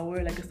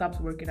hour, like it stops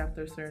working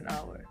after a certain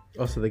hour.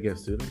 Oh, so they give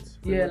students?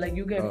 Yeah, like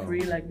you get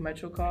free like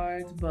Metro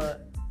cards,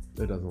 but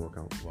it doesn't work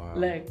out. Wow.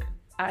 Like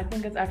I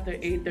think it's after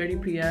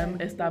 8:30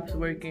 p.m. it stops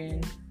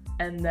working,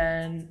 and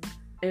then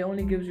it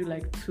only gives you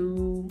like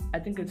two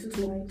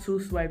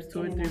swipes,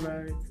 2 or 3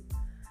 rides,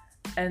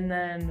 and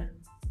then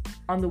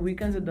on the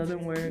weekends it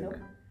doesn't work. Nope.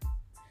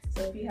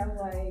 So if you have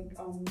like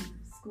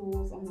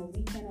schools on the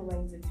weekend or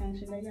like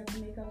detention that you have to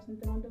make up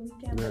something on the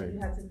weekend, right, like you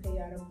have to pay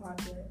out of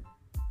pocket.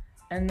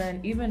 And then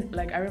even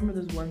like I remember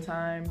this one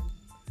time,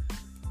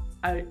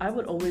 I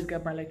would always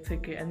get my like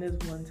ticket, and this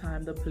one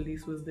time the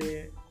police was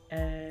there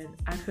and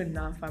I could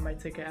not find my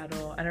ticket at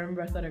all. And I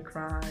remember I started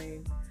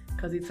crying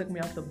because he took me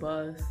off the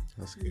bus.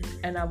 That's scary.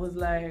 And I was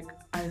like,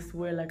 I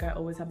swear, like I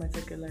always have my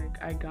ticket,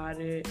 like I got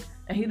it.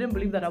 And he didn't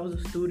believe that I was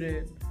a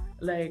student.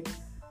 Like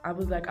I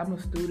was like, I'm a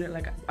student.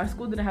 Like our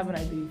school didn't have an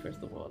ID,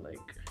 first of all. Like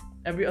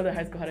every other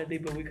high school had ID,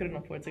 but we couldn't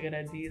afford to get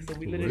ID. So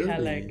we literally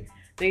had like,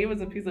 they gave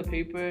us a piece of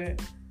paper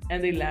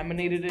and they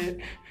laminated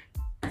it.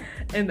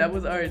 And that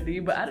was our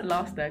ID. But I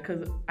lost that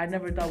because I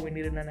never thought we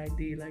needed an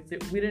ID. Like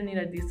we didn't need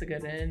IDs to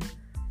get in.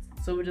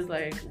 So we're just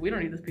like, we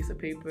don't need this piece of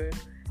paper.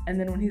 And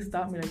then when he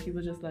stopped me, like he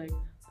was just like,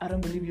 I don't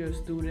believe you're a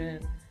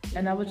student.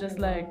 And I was just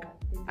like,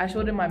 I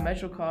showed him my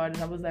Metro card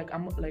and I was like,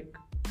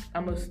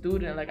 I'm a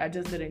student. Like I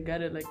just didn't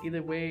get it. Like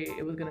either way,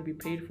 it was gonna be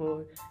paid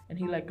for. And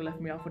he like left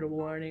me off with a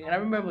warning. And I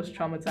remember I was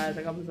traumatized.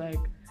 Like I was like,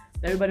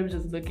 everybody was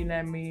just looking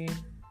at me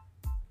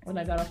when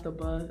I got off the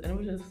bus, and it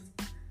was just,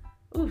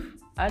 oof.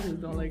 I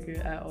just don't like it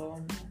at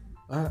all.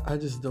 I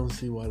just don't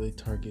see why they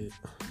target.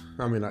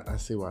 I mean, I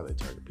see why they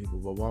target people,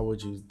 but why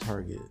would you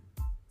target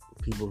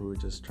people who are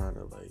just trying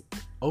to like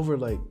over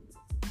like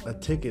a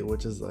ticket,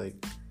 which is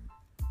like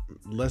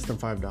less than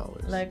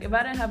 $5? Like if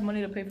I didn't have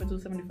money to pay for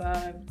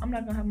 $275, I'm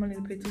not gonna have money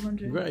to pay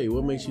 $200. Right.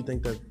 What makes you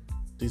think that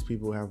these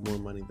people have more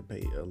money to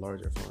pay a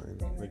larger fine?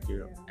 Like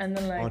you're and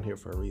then, like, on here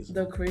for a reason.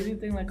 The crazy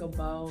thing like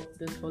about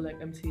this whole like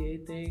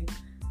MTA thing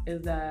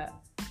is that,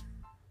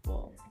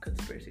 well,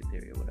 conspiracy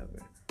theory or whatever,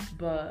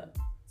 but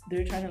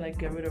they're trying to like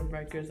get rid of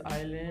Rikers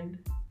Island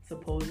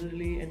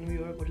supposedly in New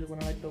York, which is one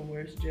of like the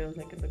worst jails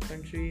like in the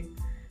country.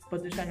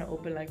 But they're trying to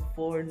open like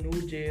 4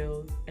 new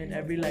jails in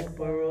every like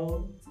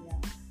borough.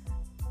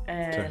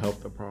 And to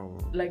help the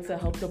problem. Like to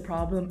help the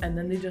problem, and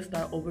then they just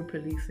start over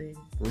policing.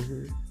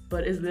 Mm-hmm.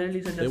 But it's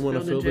literally to just they want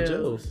to fill the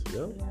jails.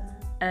 Yep. Yeah.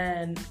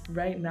 And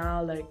right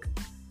now, like,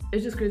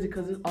 it's just crazy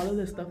because all of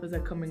this stuff is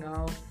like coming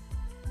out.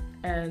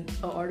 And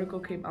an article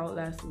came out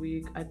last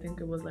week. I think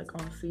it was like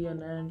on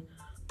CNN,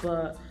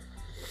 but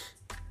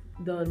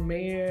the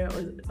mayor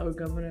or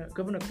Governor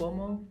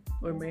Cuomo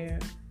or mayor,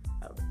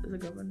 is it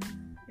governor?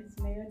 It's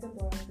Mayor de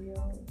Blasio.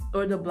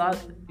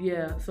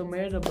 So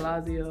Mayor de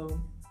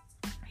Blasio,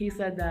 he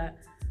said that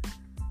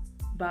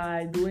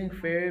by doing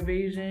fare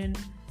evasion,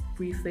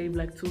 we saved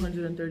like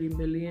 $230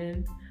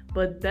 million,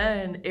 but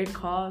then it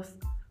costs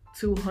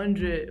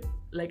 $200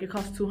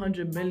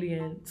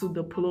 million to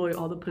deploy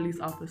all the police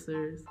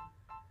officers.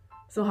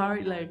 So how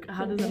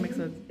does that make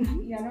sense?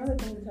 Yeah, another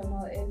thing we're talking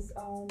about is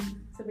so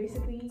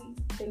basically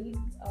they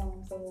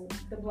so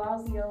de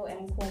Blasio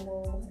and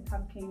Cuomo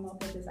have came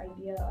up with this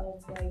idea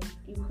of like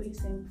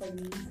increasing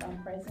police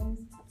presence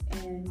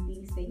in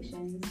these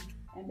stations,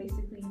 and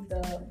basically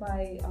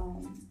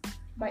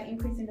by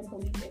increasing the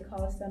police, it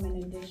costs them an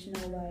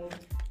additional like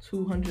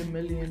 $200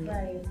 million.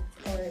 Right,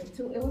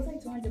 it was like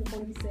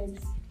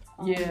 246.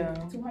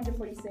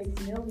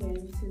 246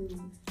 million to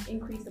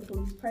increase the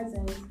police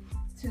presence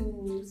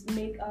to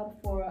make up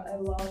for a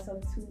loss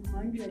of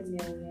 200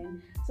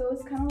 million. So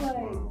it's kind of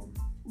like,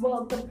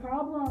 well, the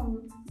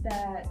problem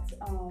that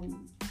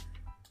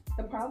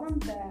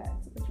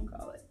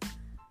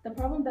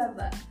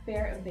the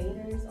fare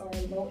evaders or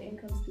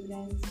low-income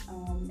students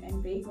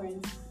and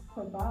vagrants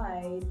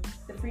provide,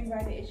 the free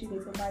rider issue they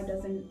provide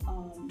doesn't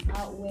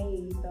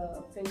outweigh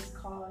the fixed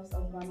cost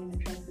of running a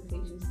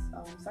transportation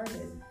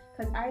service.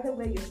 Because either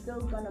way, you're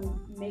still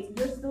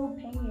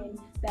paying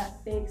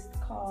that fixed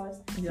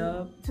cost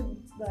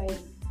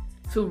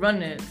to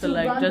run it, to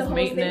like run just the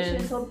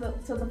maintenance. So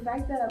the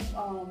fact that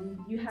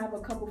you have a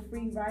couple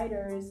free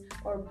riders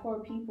or poor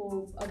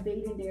people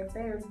evading their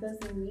fares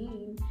doesn't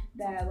mean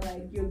that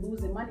like you're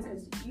losing money,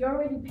 because you're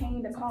already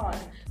paying the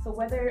cost. So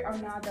whether or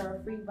not there are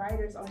free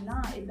riders or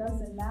not, it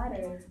doesn't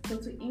matter. So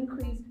to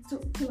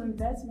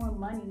invest more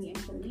money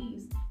in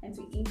police and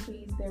to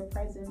increase their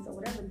presence or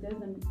whatever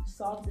doesn't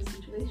solve the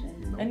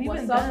situation. And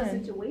what solves the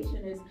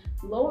situation is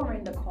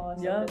lowering the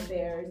cost of the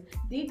fares,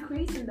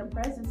 decreasing the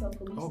presence of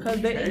police.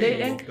 Because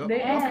they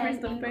increase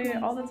the fare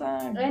all the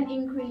time. And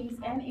increase.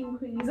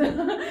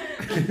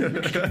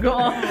 Go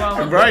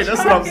on, right, that's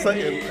what I'm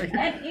saying.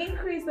 And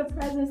increase the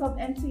presence of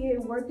MTA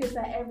workers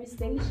at every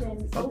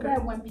station, so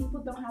that when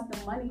people don't have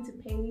the money to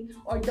pay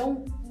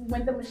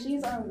when the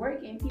machines aren't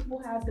working, people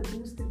have the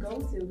boost to go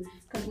to.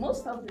 Because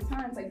most of the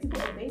times, like,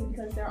 people evade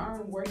because there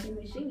aren't working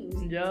machines.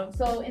 Yeah.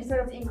 So instead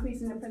of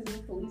increasing the presence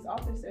of police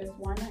officers,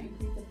 why not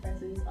increase the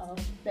presence of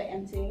the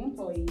MTA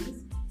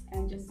employees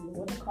and just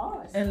lower the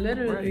cost? And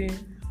literally,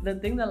 the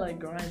thing that like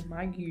grinds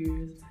my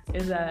gears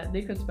is that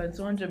they could spend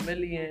 200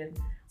 million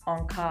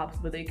on cops,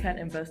 but they can't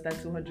invest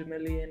that 200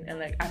 million in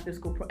like after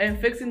school and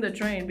fixing the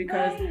train,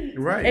 because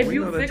if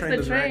you fix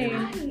the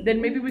train,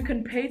 then maybe we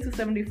can pay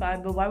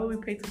 $275. But why would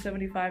we pay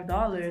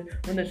 $275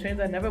 when the trains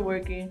are never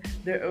working?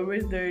 They're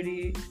always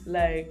dirty.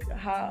 Like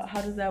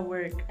how does that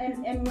work?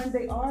 And when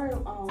they are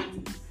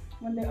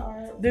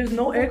there's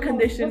no air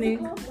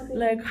conditioning.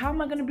 Like how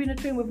am I gonna be in a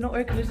train with no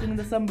air conditioning in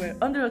the summer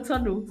under a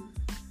tunnel?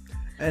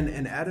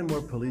 And adding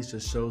more police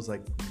just shows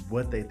like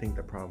what they think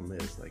the problem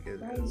is. Like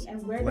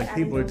and where like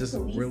people are just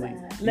really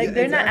like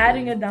they're not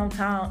adding it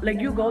downtown. Like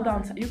you go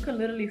downtown, you can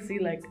literally see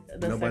like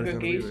the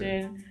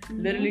segregation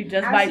literally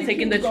just by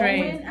taking the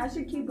train. As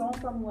you keep going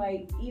from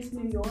like East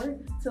New York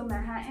to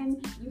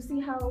Manhattan, you see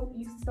how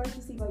you start to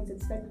see like the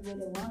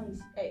segregated lines.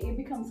 It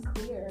becomes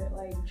clear.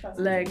 Like trust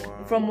me.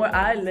 From where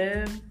I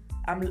live,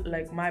 I'm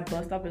like my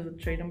bus stop is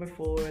train number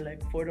 4, like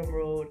Fordham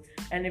Road,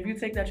 and if you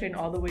take that train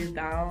all the way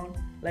down,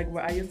 like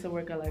where I used to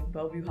work at like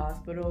Bellevue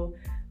Hospital,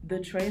 the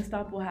train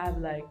stop will have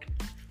like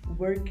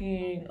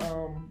working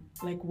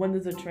like when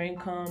does a train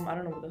come, I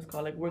don't know what that's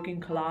called, like working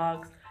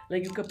clocks,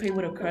 like you could pay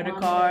with a credit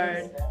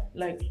card,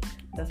 like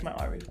that's my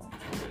Ari phone,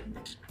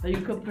 like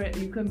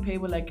you can pay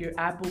with like your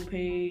Apple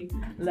Pay,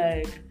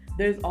 like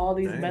there's all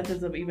these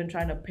methods of even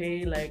trying to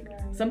pay. Like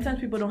sometimes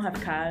people don't have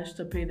cash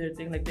to pay their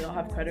thing, like they all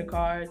have credit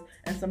cards,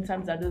 and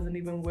sometimes that doesn't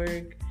even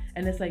work,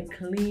 and it's like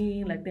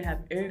clean, like they have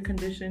air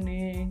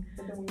conditioning.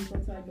 But then when you go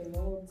to like the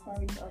lower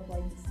parts of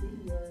like the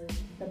city or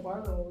the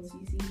boroughs,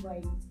 you see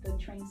like the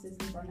train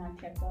systems are not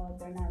kept up,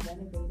 they're not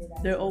renovated.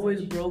 They're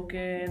always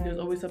broken. There's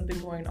always something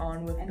going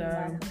on with them.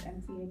 And lack of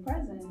MTA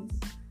presence,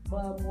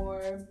 but more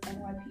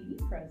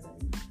NYPD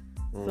presence.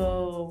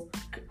 So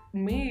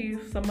me,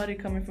 somebody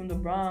coming from the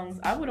Bronx,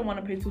 I wouldn't want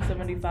to pay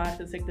 $275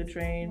 to take the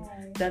train.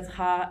 That's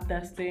hot,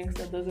 that stinks,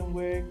 that doesn't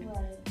work.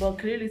 But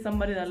clearly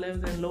somebody that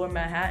lives in lower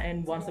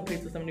Manhattan wants to pay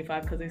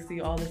 $275 because they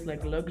see all this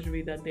like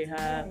luxury that they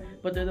have,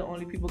 but they're the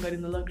only people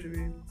getting the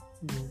luxury.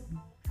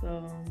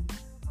 So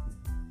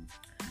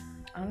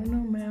I don't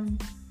know, man.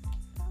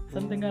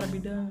 Something gotta be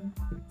done.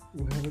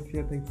 What happened to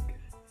your Thanksgiving?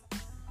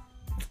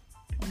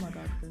 Oh my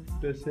God, Chris.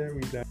 Just share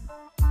me that.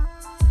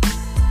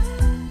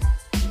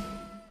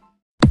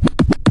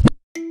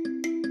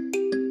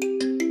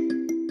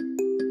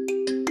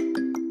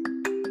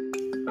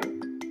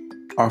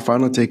 Our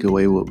final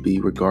takeaway will be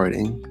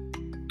regarding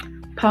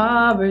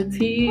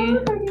poverty.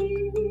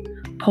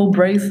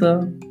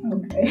 Pobreza.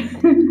 Okay.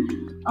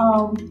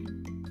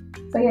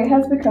 So yeah, it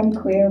has become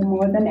clear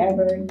more than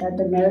ever that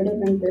the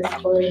narrative and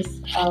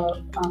discourse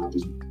of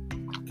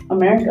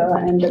America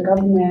and the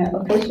government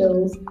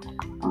officials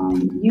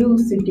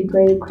use to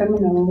degrade and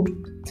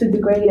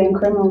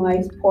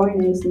criminalize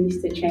poorness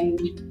needs to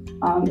change.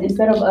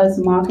 Instead of us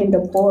mocking the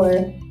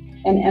poor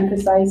and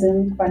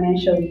emphasizing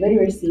financial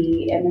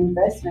literacy and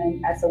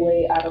investment as a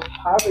way out of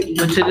poverty,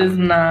 which it is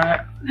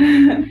not.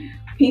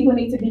 People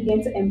need to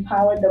begin to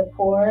empower the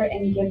poor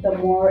and give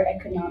them more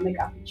economic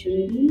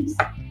opportunities,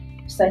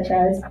 such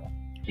as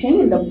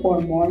paying the poor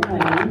more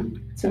money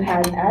to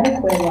have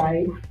adequate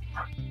life.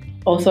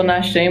 Also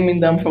not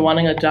shaming them for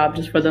wanting a job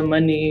just for the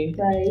money.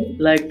 Right.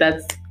 Like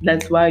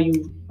that's why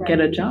you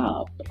get a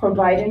job.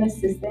 Providing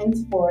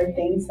assistance for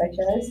things such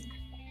as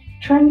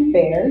train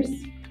fares,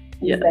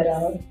 instead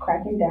of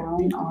cracking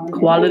down on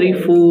quality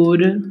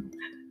food.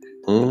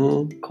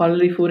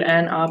 Quality food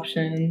and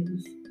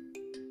options.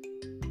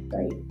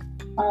 Right.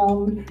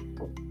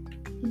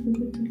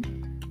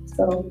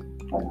 So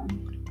hold on.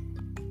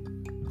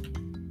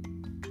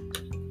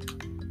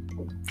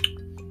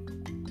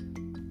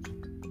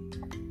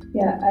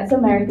 Yeah, as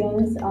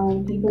Americans,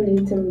 people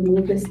need to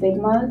remove the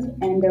stigmas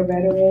and the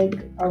rhetoric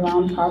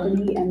around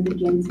poverty and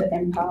begin to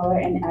empower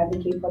and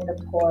advocate for the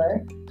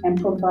poor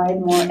and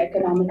provide more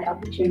economic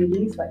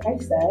opportunities, like I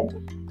said,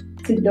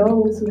 to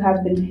those who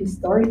have been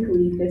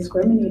historically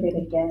discriminated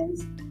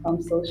against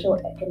from social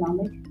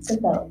economic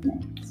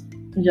development.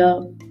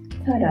 Yup.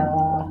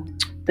 Ta-da!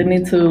 They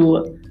need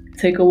to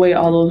take away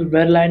all those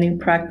redlining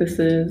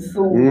practices.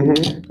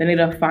 They need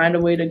to find a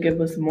way to give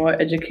us more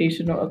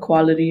educational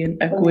equality and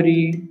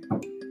equity.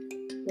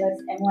 Less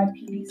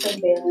NYPD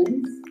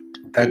surveillance.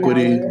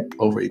 Equity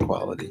over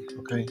equality,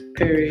 okay?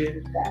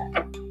 Period.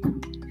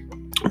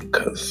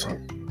 Because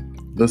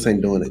this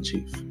ain't doing it,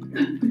 Chief.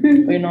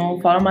 You know,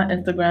 follow my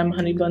Instagram,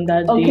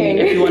 honeybun.d,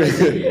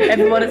 if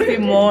you want to see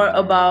more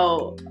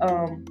about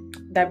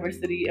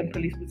diversity and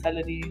police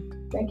brutality.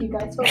 Thank you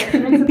guys for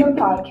listening to the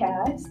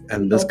podcast.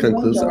 And this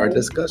concludes our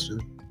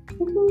discussion.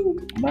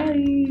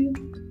 Bye.